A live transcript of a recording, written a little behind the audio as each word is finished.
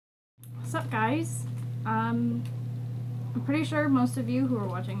What's up, guys? I'm pretty sure most of you who are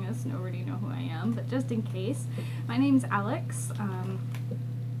watching this already know who I am, but just in case, my name's Alex.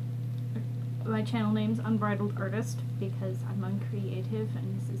 My channel name's Unbridled Artist because I'm uncreative,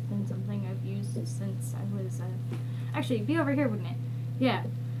 and this has been something I've used since I was, actually, be over here, wouldn't it? Yeah.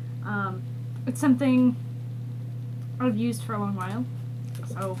 It's something I've used for a long while,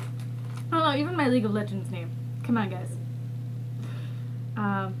 so, I don't know, even my League of Legends name. Come on, guys.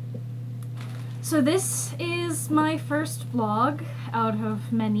 So this is my first vlog out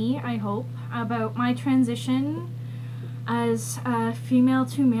of many, I hope, about my transition as a female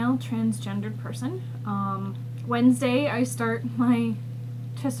to male transgendered person. Wednesday I start my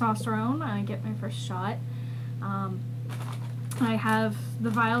testosterone. I get my first shot. I have the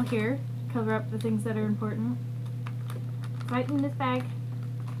vial here, cover up the things that are important. Right in this bag.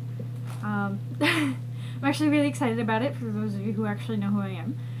 I'm actually really excited about it, for those of you who actually know who I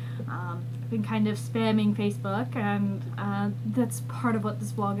am. I've been kind of spamming Facebook, and that's part of what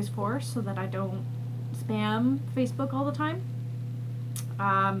this vlog is for, so that I don't spam Facebook all the time.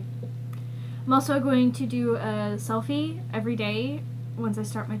 I'm also going to do a selfie every day once I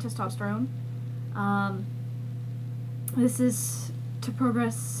start my testosterone. This is to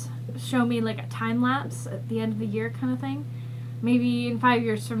show me like a time lapse at the end of the year kind of thing. Maybe in 5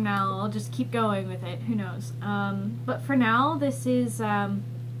 years from now I'll just keep going with it, who knows. But for now, this is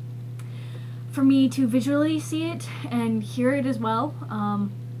for me to visually see it and hear it as well.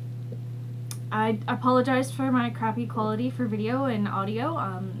 I apologize for my crappy quality for video and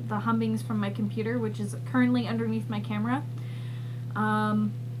audio. The humming's from my computer, which is currently underneath my camera. I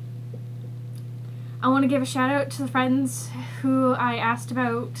want to give a shout out to the friends who I asked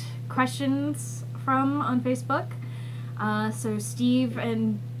about questions from on Facebook. So Steve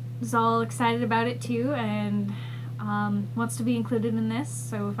and is all excited about it too, and wants to be included in this.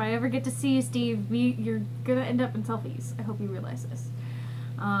 So if I ever get to see you, Steve, you're gonna end up in selfies. I hope you realize this.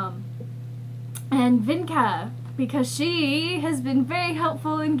 And Vinka, because she has been very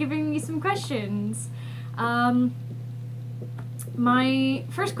helpful in giving me some questions. My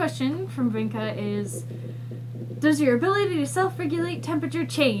first question from Vinka is, does your ability to self-regulate temperature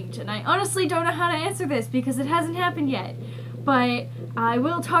change? And I honestly don't know how to answer this because it hasn't happened yet. But I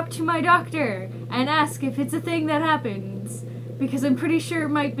will talk to my doctor and ask if it's a thing that happens, because I'm pretty sure it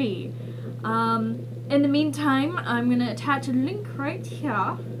might be. In the meantime, I'm going to attach a link right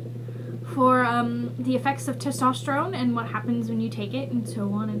here for the effects of testosterone and what happens when you take it, and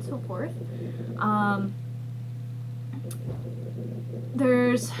so on and so forth. I've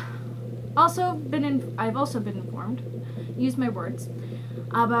also been informed, use my words,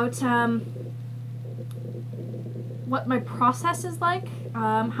 about what my process is like,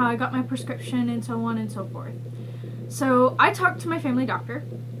 how I got my prescription, and so on and so forth. So I talked to my family doctor.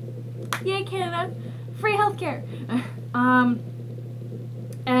 Yay, Canada! Free healthcare!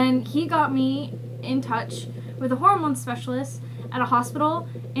 And he got me in touch with a hormone specialist at a hospital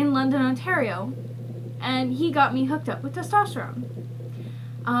in London, Ontario, and he got me hooked up with testosterone.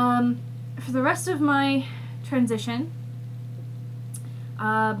 For the rest of my transition,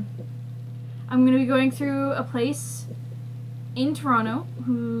 I'm going to be going through a place in Toronto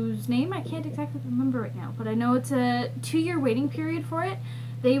whose name I can't exactly remember right now, but I know it's a 2-year waiting period for it.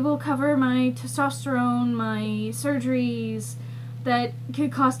 They will cover my testosterone, my surgeries that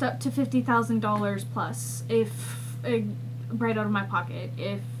could cost up to $50,000 plus right out of my pocket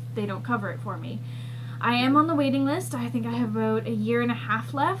if they don't cover it for me. I am on the waiting list. I think I have about 1.5 years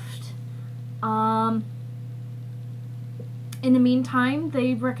left. In the meantime,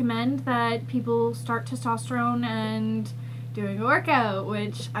 they recommend that people start testosterone and doing a workout,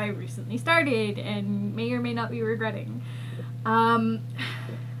 which I recently started and may or may not be regretting. My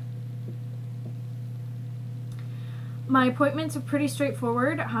appointments are pretty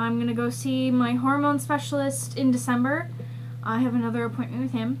straightforward. I'm going to go see my hormone specialist in December. I have another appointment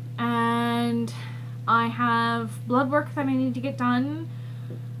with him, and I have blood work that I need to get done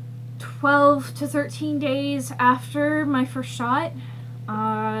 12 to 13 days after my first shot.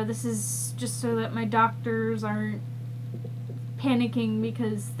 This is just so that my doctors aren't panicking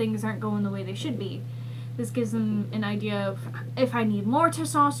because things aren't going the way they should be. This gives them an idea of if I need more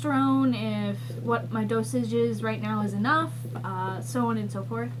testosterone, if what my dosage is right now is enough, so on and so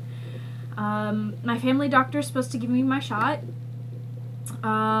forth. My family doctor is supposed to give me my shot.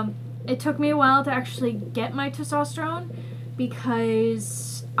 It took me a while to actually get my testosterone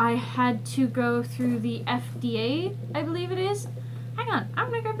because I had to go through the FDA, I believe it is. Hang on, I'm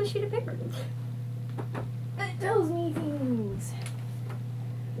gonna grab the sheet of paper. It tells me things.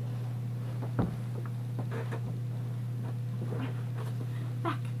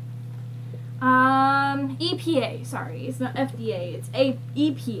 Back. EPA, sorry, it's not FDA, it's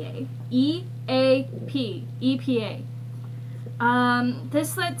EPA. EAP. EPA.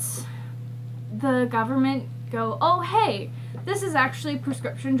 This lets the government go, oh hey, this is actually a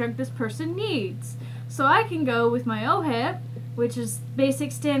prescription drug this person needs. So I can go with my OHIP, which is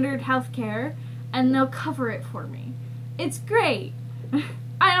basic standard healthcare, and they'll cover it for me. It's great.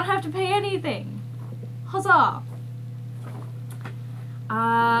 I don't have to pay anything. Huzzah!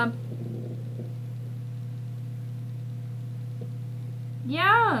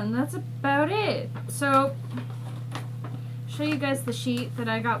 Yeah, and that's about it. So, show you guys the sheet that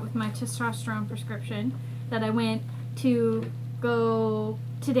I got with my testosterone prescription that I went to go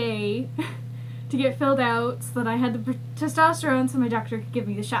today to get filled out so that I had the testosterone so my doctor could give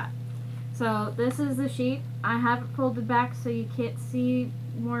me the shot. So this is the sheet. I have it folded back so you can't see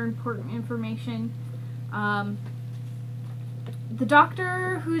more important information. The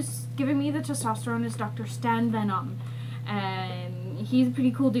doctor who's giving me the testosterone is Dr. Stan Venom, and he's a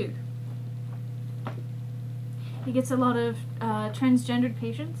pretty cool dude. He gets a lot of transgendered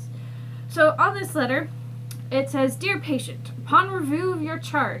patients. So on this letter, it says, Dear patient, upon review of your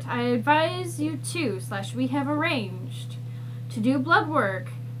chart, I advise you we have arranged to do blood work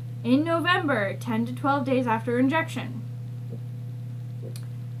in November, 10 to 12 days after injection.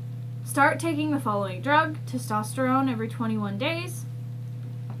 Start taking the following drug, testosterone, every 21 days.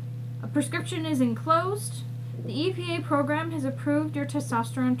 A prescription is enclosed. The EPA program has approved your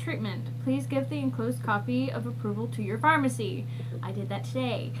testosterone treatment. Please give the enclosed copy of approval to your pharmacy. I did that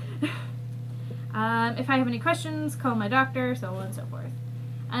today. If I have any questions, call my doctor, so on and so forth.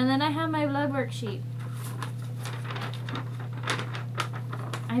 And then I have my blood work sheet.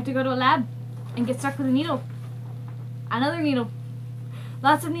 I have to go to a lab and get stuck with a needle. Another needle.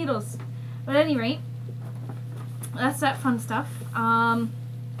 Lots of needles. But at any rate, that's that fun stuff.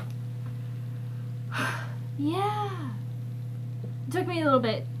 Yeah. It took me a little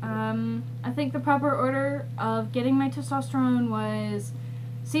bit. I think the proper order of getting my testosterone was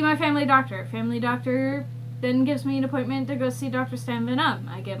see my family doctor. Family doctor then gives me an appointment to go see Dr. Stan Venom.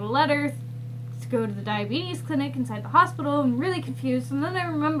 I get a letter to go to the diabetes clinic inside the hospital. I'm really confused, and then I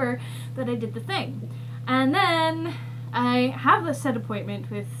remember that I did the thing. And then I have a set appointment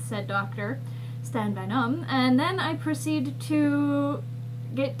with said doctor, Stan Venom, and then I proceed to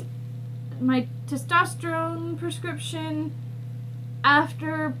get my testosterone prescription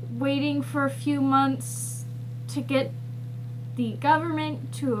after waiting for a few months to get the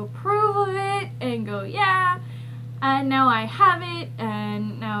government to approve of it and go, yeah, and now I have it,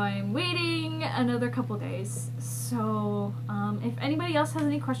 and now I'm waiting another couple days. So, if anybody else has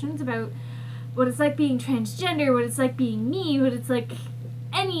any questions about what it's like being transgender, what it's like being me, what it's like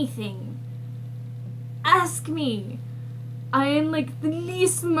anything, ask me. I am like the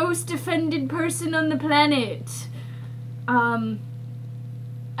least most offended person on the planet.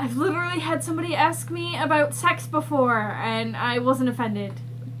 I've literally had somebody ask me about sex before and I wasn't offended,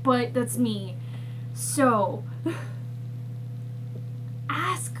 but that's me. So,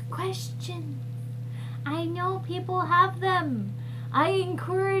 ask questions. I know people have them. I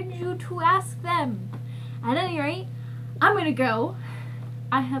encourage you to ask them. At any rate, I'm gonna go.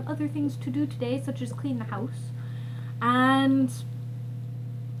 I have other things to do today, such as clean the house. And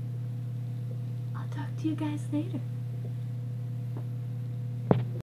I'll talk to you guys later.